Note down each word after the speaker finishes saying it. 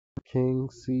King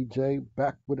CJ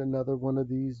back with another one of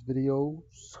these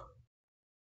videos.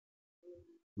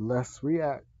 Let's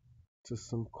react to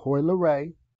some COI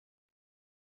LERAY.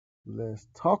 Let's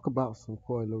talk about some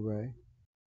COI LERAY.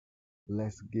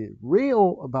 Let's get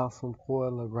real about some COI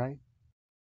LERAY.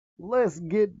 Let's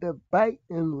get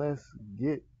debating. Let's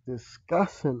get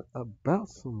discussing about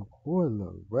some COI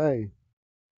LERAY.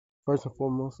 First and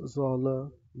foremost, it's all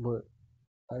love, but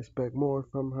I expect more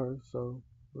from her. So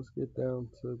let's get down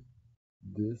to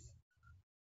this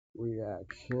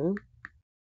reaction.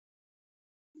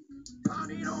 I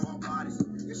need all my body.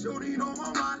 You sure need all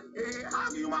my body. Yeah,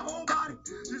 I'll give you my whole body.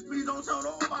 Just please don't tell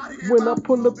nobody. When I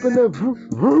pull up in that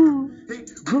vroom,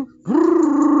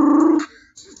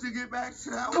 just to get back to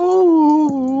that.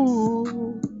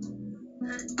 Ooh.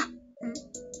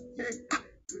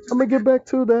 I'm gonna get back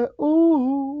to that.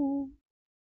 Ooh.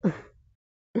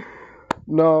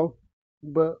 No,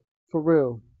 but for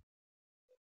real,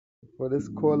 for this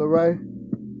COI LERAY,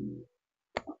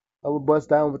 I would bust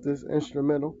down with this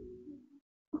instrumental.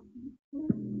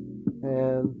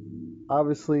 And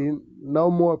obviously, No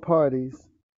More Parties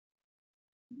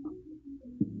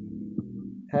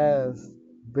has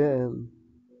been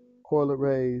COI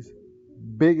LERAY's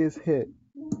biggest hit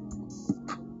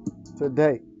to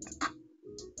date.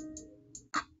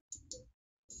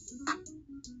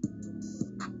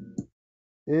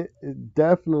 It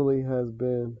definitely has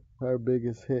been her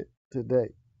biggest hit to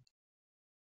date.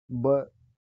 But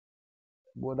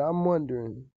what I'm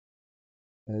wondering,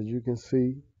 as you can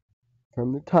see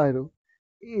from the title,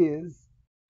 is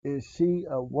she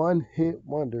a one-hit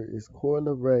wonder? Is COI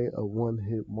LERAY a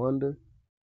one-hit wonder?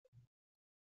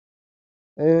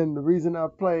 And the reason I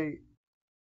played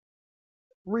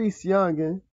Reese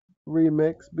Youngin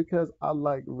remix, because I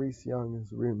like Reese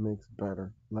Youngin's remix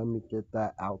better. Let me get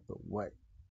that out the way.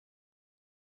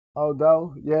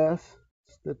 Although, yes,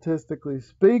 statistically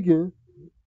speaking,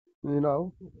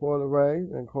 COI LERAY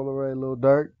and COI LERAY Lil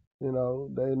Durk,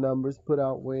 their numbers put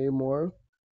out way more.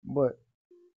 But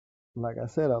like I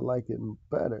said, I like it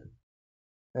better.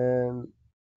 And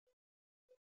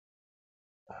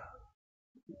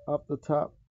up the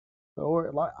top,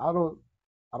 or like I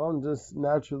don't just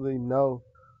naturally know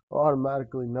or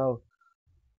automatically know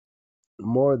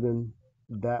more than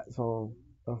that song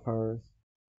of hers.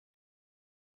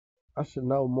 I should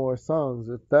know more songs.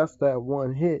 If that's that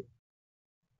one hit,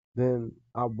 then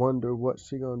I wonder what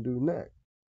she gonna do next.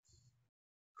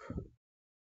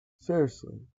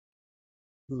 Seriously.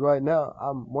 Because right now,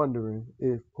 I'm wondering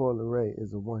if COI LERAY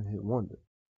is a one-hit wonder.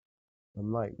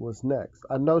 I'm like, what's next?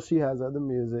 I know she has other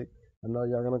music. I know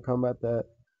y'all gonna come at that.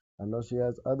 I know she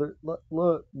has other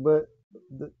look, but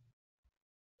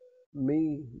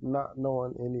me not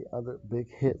knowing any other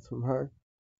big hits from her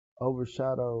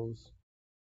overshadows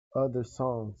other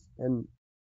songs. And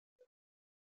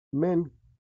men,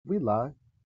 we lie.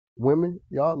 Women,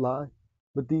 y'all lie.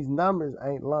 But these numbers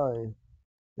ain't lying.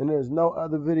 And there's no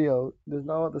other video, there's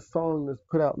no other song that's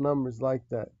put out numbers like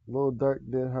that. Lil Durk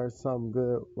did her something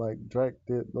good, like Drake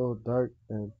did Lil Durk.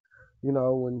 And,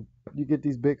 when you get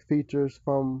these big features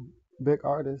from big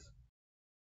artists,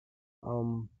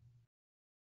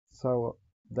 so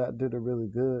that did it really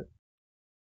good.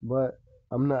 But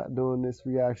I'm not doing this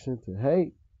reaction to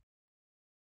hate.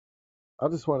 I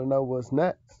just want to know what's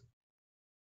next.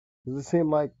 Because it seemed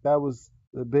like that was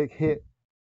the big hit.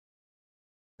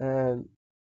 And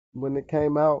when it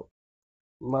came out,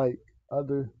 like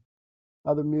other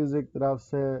music that I've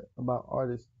said about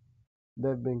artists,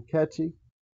 they've been catchy.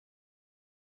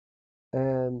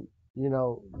 And,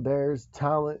 there's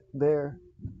talent there.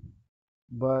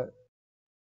 But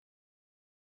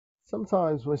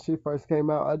sometimes when she first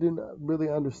came out, I didn't really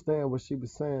understand what she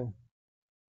was saying.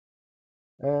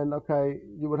 And okay,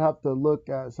 you would have to look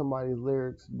at somebody's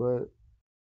lyrics, but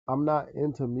I'm not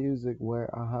into music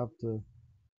where I have to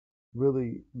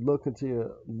really look into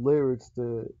your lyrics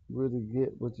to really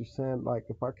get what you're saying. Like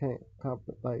if I can't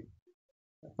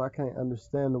if I can't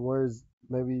understand the words,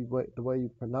 maybe the way you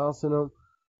pronouncing them,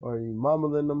 or you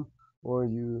mumbling them, or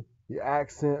your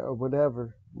accent or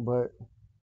whatever. But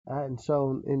I hadn't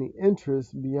shown any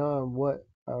interest beyond what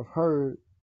I've heard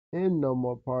in No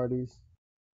More Parties,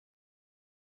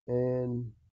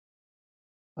 and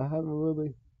I haven't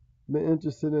really been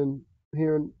interested in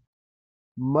hearing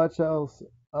much else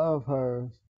of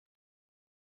hers.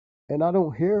 And I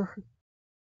don't hear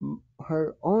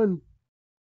her on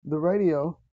the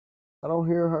radio. I don't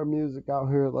hear her music out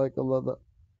here like a lot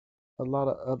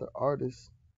of other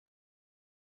artists.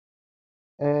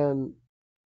 And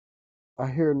I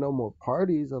hear No More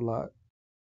Parties a lot,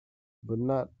 but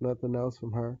nothing else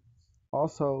from her.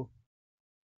 Also,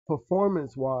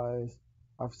 performance wise,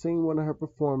 I've seen one of her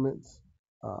performance.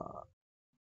 Uh,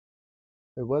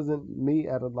 it wasn't me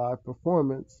at a live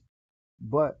performance,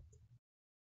 but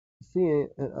seeing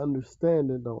and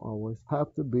understanding don't always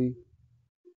have to be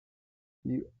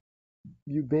you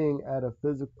you being at a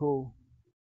physical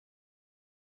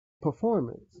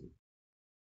performance.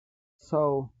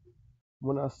 So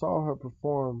when I saw her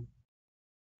perform,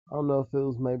 I don't know if it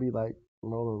was maybe like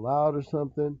Rolling Loud or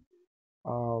something.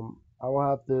 I will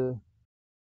have to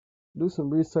do some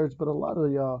research, but a lot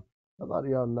of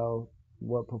y'all know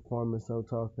what performance I'm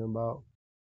talking about.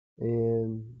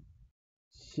 And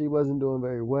she wasn't doing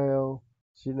very well.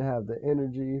 She didn't have the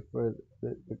energy for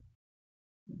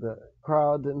the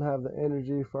crowd didn't have the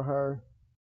energy for her,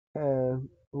 and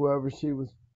whoever she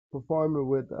was performing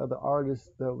with, the other artist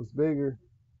that was bigger,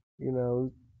 you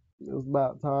know, it was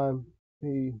about time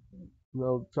he,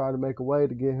 tried to make a way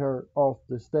to get her off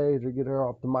the stage or get her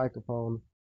off the microphone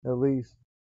at least,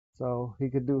 so he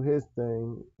could do his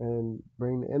thing and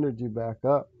bring the energy back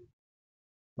up.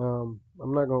 I'm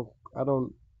not gonna, I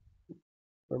don't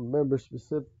remember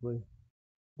specifically.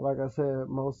 Like I said,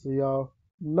 most of y'all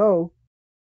know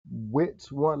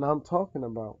which one I'm talking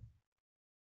about.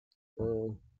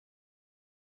 Uh,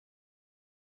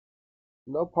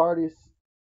 no parties,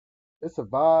 it's a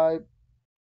vibe.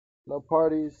 No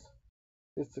parties,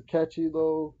 it's a catchy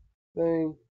little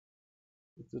thing.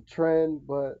 It's a trend,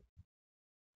 but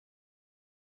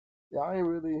yeah, I ain't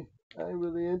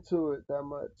really into it that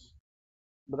much.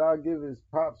 But I'll give his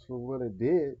props for what it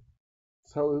did.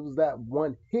 So it was that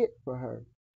one hit for her,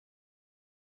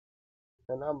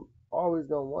 and I'm always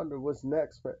gonna wonder what's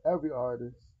next for every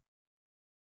artist.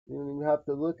 You don't even have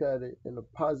to look at it in a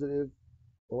positive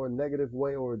or a negative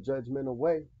way or a judgmental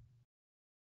way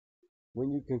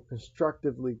when you can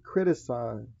constructively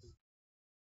criticize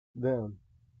them.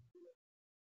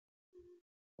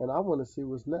 And I want to see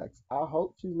what's next. I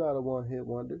hope she's not a one hit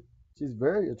wonder. She's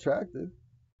very attractive.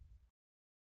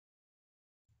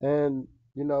 And,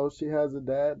 she has a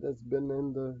dad that's been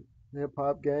in the hip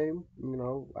hop game.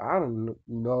 I don't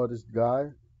know this guy,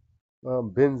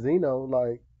 Benzino.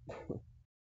 Like,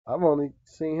 I've only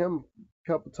seen him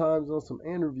a couple times on some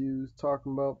interviews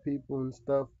talking about people and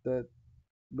stuff that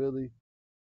really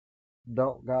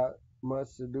don't got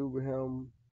much to do with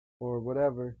him or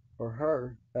whatever, or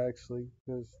her actually,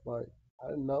 because like I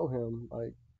didn't know him.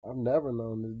 Like I've never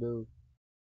known this dude.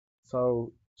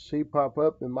 So she pop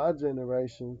up in my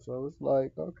generation. So it's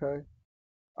like, okay,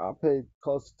 I pay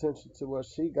close attention to what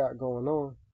she got going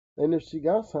on. And if she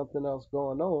got something else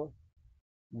going on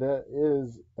that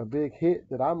is a big hit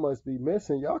that I must be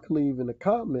missing, y'all can leave in the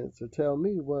comments or tell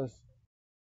me what's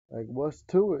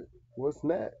to it, what's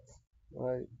next.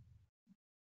 Like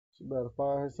she better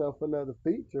find herself another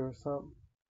feature or something.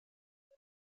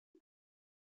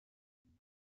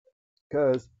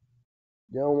 Cause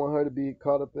you don't want her to be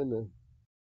caught up in the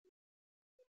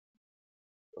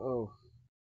oh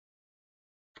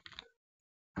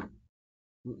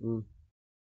mm-mm.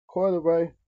 COI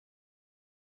LERAY,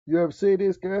 you ever see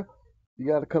this girl? You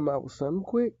gotta come out with something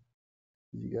quick.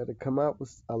 You gotta come out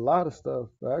with a lot of stuff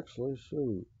actually,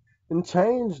 shoot. And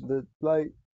change the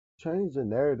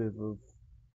narrative of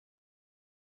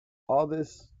all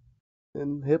this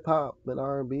in hip hop and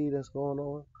R&B that's going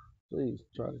on. Please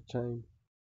try to change,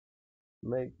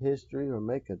 make history or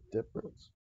make a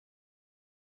difference.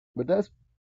 But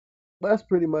that's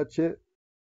pretty much it.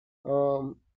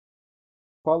 Um,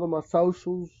 Follow my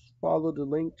socials, follow the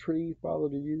link tree, follow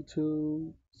the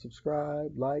YouTube,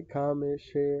 subscribe, like, comment,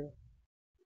 share,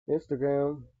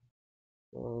 Instagram,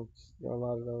 got a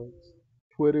lot of those,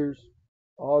 Twitters,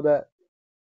 all that.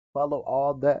 Follow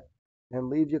all that, and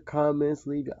leave your comments,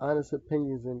 leave your honest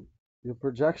opinions and your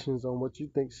projections on what you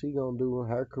think she gonna do in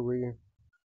her career.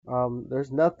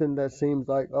 There's nothing that seems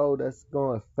like, oh, that's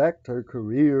gonna affect her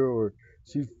career or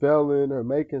she's failing or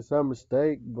making some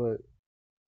mistake, but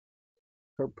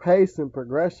her pace and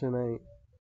progression ain't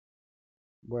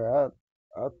where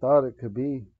I thought it could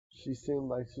be. She seemed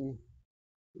like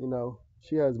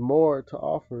she has more to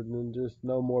offer than just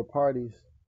no more parties.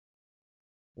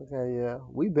 Okay, yeah,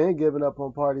 we been giving up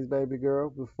on parties, baby girl.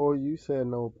 Before you said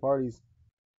no parties,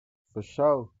 for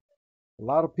sure. A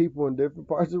lot of people in different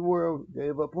parts of the world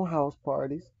gave up on house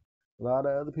parties. A lot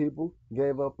of other people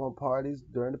gave up on parties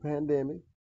during the pandemic.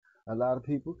 A lot of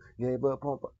people gave up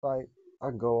on like I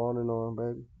can go on,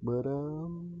 baby, but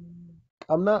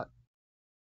I'm not,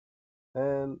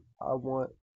 and I want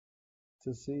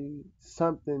to see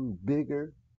something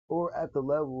bigger or at the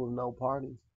level of no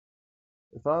parties.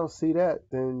 If I don't see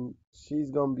that, then she's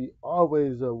gonna be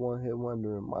always a one hit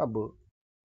wonder in my book.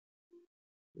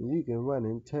 And you can run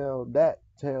and tell that,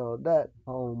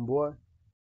 homeboy.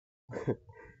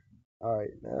 All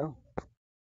right, now.